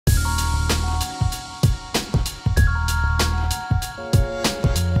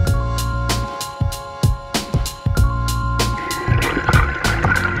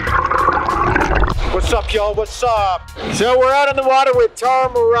up, y'all? What's up? So we're out on the water with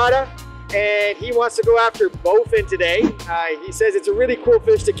Taro Murata, and he wants to go after bowfin today. He says it's a really cool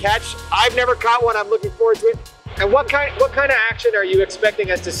fish to catch. I've never caught one. I'm looking forward to it. And what kind of action are you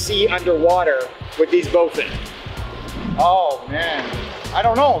expecting us to see underwater with these bowfin? Oh man, I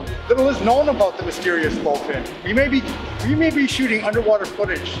don't know. Little is known about the mysterious bowfin. We may be shooting underwater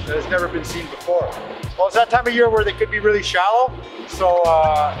footage that has never been seen before. Well, it's that time of year where they could be really shallow, so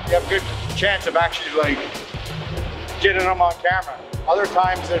you have a good chance of actually like getting them on camera. Other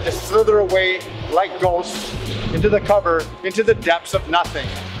times they just slither away like ghosts into the cover, into the depths of nothing.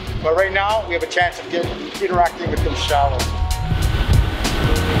 But right now we have a chance of interacting with them shallow.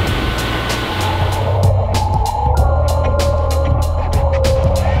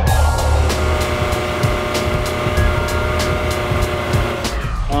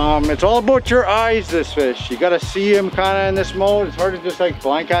 It's all about your eyes, this fish. You gotta see him kind of in this mode. It's hard to just like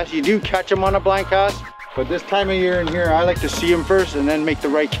blind cast. You do catch him on a blind cast, but this time of year in here, I like to see him first and then make the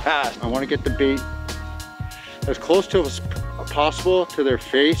right cast. I want to get the bait as close to as possible to their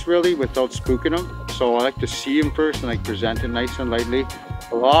face, really, without spooking them. So I like to see him first and like present it nice and lightly.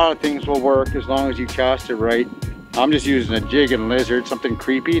 A lot of things will work as long as you cast it right. I'm just using a jig and lizard, something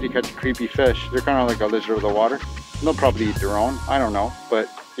creepy to catch a creepy fish. They're kind of like a lizard of the water. They'll probably eat their own, I don't know, but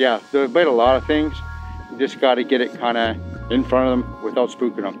yeah, they bite a lot of things. You just got to get it kind of in front of them without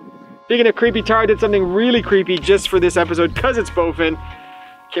spooking them. Speaking of creepy, Taro did something really creepy just for this episode because it's bowfin.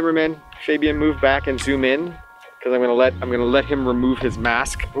 Cameraman Fabian, move back and zoom in because I'm gonna let him remove his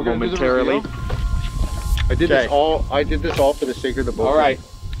mask momentarily. I did this all for the sake of the bowfin. All right.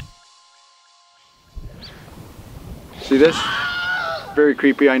 See this? Very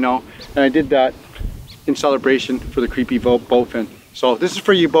creepy, I know. And I did that in celebration for the creepy bowfin. So this is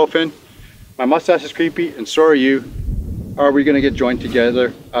for you, bowfin. My mustache is creepy, and so are you. Are we gonna get joined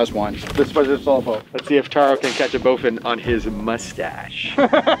together as one? This is what it's all about. Let's see if Taro can catch a bowfin on his mustache.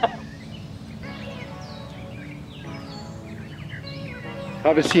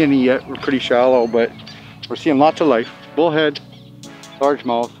 Haven't seen any yet. We're pretty shallow, but we're seeing lots of life. Bullhead,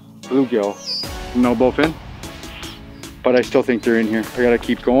 largemouth, bluegill, no bowfin. But I still think they're in here. I gotta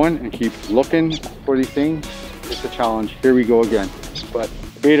keep going and keep looking for these things. It's a challenge. Here we go again. But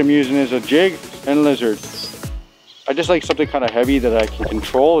the bait I'm using is a jig and lizard. I just like something kind of heavy that I can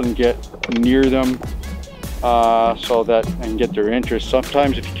control and get near them so that I can get their interest.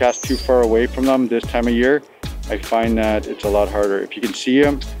 Sometimes if you cast too far away from them this time of year, I find that it's a lot harder. If you can see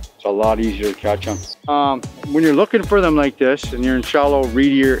them, it's a lot easier to catch them. When you're looking for them like this and you're in shallow,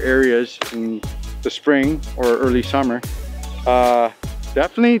 reedier areas in the spring or early summer,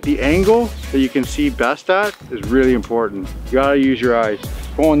 definitely the angle that you can see best at is really important. You gotta use your eyes.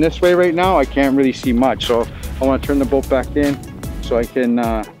 Going this way right now, I can't really see much, so I want to turn the boat back in so I can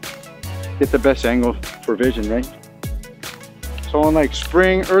get the best angle for vision, right? So in like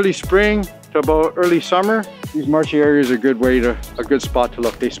spring, early spring to about early summer, these marshy areas are a good spot to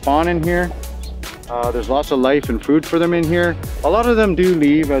look. They spawn in here. There's lots of life and food for them in here. A lot of them do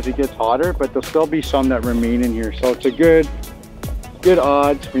leave as it gets hotter, but there'll still be some that remain in here. So it's a good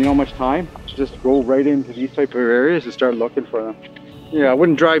odds when you don't have much time to just go right into these type of areas and start looking for them. Yeah, I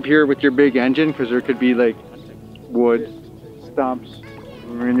wouldn't drive here with your big engine because there could be like wood, stumps,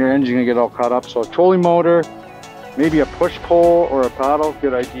 and your engine's gonna get all caught up. So a trolling motor, maybe a push pole or a paddle,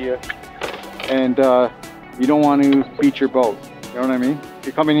 good idea. And you don't want to beach your boat, you know what I mean? If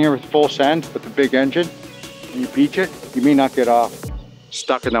you come in here with full send with a big engine and you beach it, you may not get off.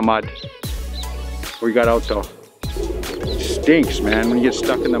 Stuck in the mud. We got out though. Stinks, man, when you get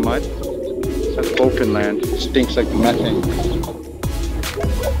stuck in the mud. That's bowfin land. It stinks like methane.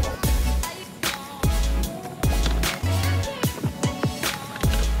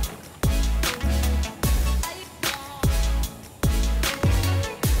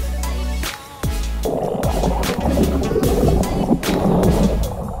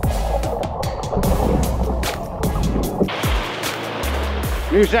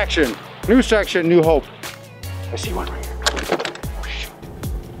 New section, new hope. I see one right here. Oh, shoot.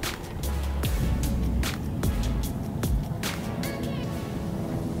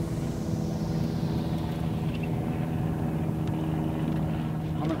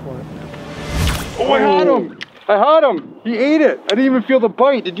 Coming for it. Oh, I had him! I had him! He ate it! I didn't even feel the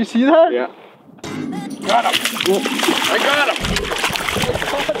bite. Did you see that? Yeah. Got him! I got him!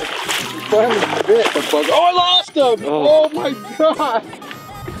 He finally bit the bug. Oh, I lost him! Oh my god!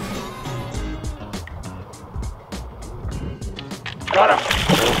 Got him!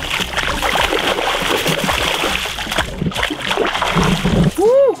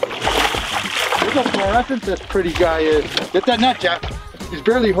 Woo! Look how fluorescent this pretty guy is. Get that net, Jeff. He's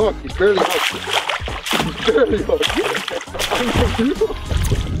barely hooked. He's barely hooked.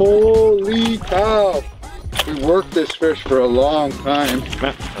 Holy cow. We worked this fish for a long time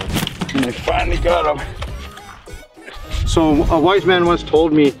and I finally got him. So a wise man once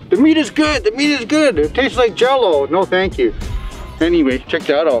told me, the meat is good, the meat is good. It tastes like Jell-O. No, thank you. Anyway, check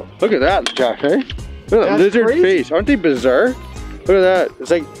that out. Look at that, Jack, eh? Look at that lizard crazy face. Aren't they bizarre? Look at that.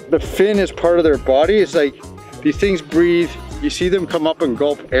 It's like the fin is part of their body. It's like these things breathe. You see them come up and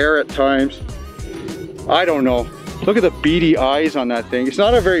gulp air at times. I don't know. Look at the beady eyes on that thing. It's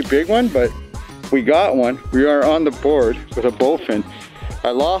not a very big one, but we got one. We are on the board with a bowfin. I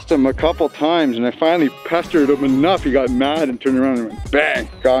lost him a couple times and I finally pestered him enough. He got mad and turned around and went bang,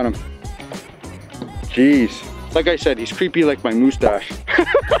 got him. Jeez. Like I said, he's creepy like my mustache.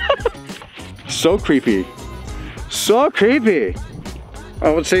 So creepy. So creepy. I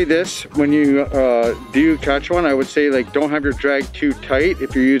would say this, when you do catch one, I would say like don't have your drag too tight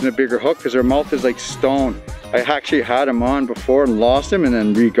if you're using a bigger hook because their mouth is like stone. I actually had him on before and lost him and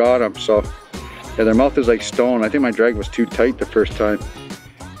then re-got him. So yeah, their mouth is like stone. I think my drag was too tight the first time.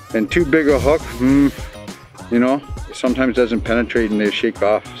 And too big a hook, you know, sometimes doesn't penetrate and they shake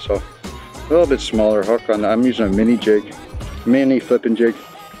off. So a little bit smaller hook on that. I'm using a mini jig, mini flipping jig.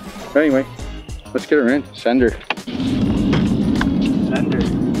 But anyway, let's get her in. Send her. Send her.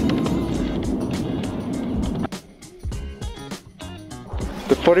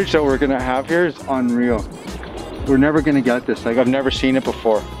 The footage that we're gonna have here is unreal. We're never gonna get this. Like I've never seen it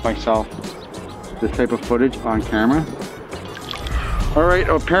before myself. This type of footage on camera. All right,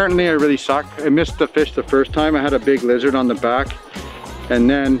 apparently I really suck. I missed the fish the first time. I had a big lizard on the back. And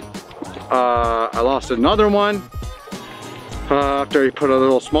then I lost another one after I put a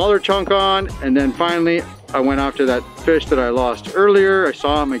little smaller chunk on. And then finally, I went after that fish that I lost earlier. I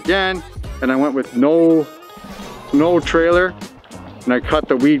saw him again and I went with no trailer. And I cut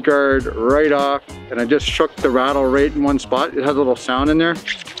the weed guard right off and I just shook the rattle right in one spot. It has a little sound in there.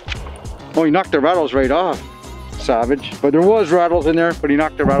 Oh, he knocked the rattles right off. Savage. But there was rattles in there, but he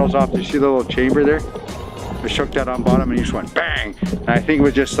knocked the rattles off. You see the little chamber there? I shook that on bottom and he just went bang. And I think it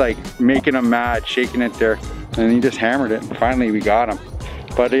was just like making him mad, shaking it there. And he just hammered it. And finally we got him.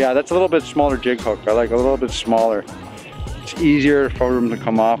 But yeah, that's a little bit smaller jig hook. I like a little bit smaller. It's easier for them to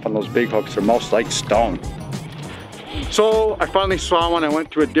come off on those big hooks. They're most like stone. So I finally saw one. I went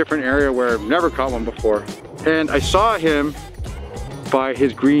to a different area where I've never caught one before. And I saw him by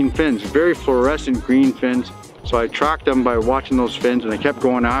his green fins, very fluorescent green fins. So I tracked him by watching those fins and I kept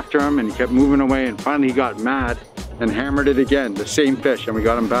going after him and he kept moving away and finally he got mad and hammered it again, the same fish, and we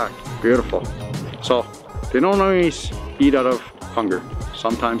got him back. Beautiful. So they don't always eat out of hunger,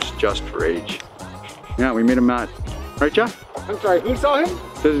 sometimes just rage. Yeah, we made him mad. Right, Jeff? I'm sorry, who saw him?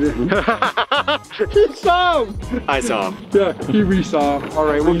 He saw him! I saw him. Yeah, he re-saw him. All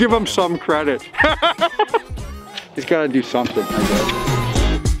right, we'll give him some credit. He's got to do something, I guess.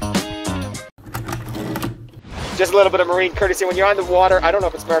 Just a little bit of marine courtesy. When you're on the water, I don't know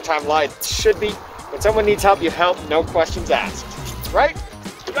if it's maritime law, it should be. When someone needs help, you help, no questions asked. Right?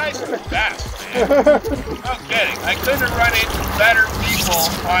 You guys are the best, man. No kidding. I couldn't have run into better people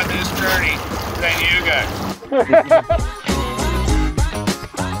on this journey than you guys.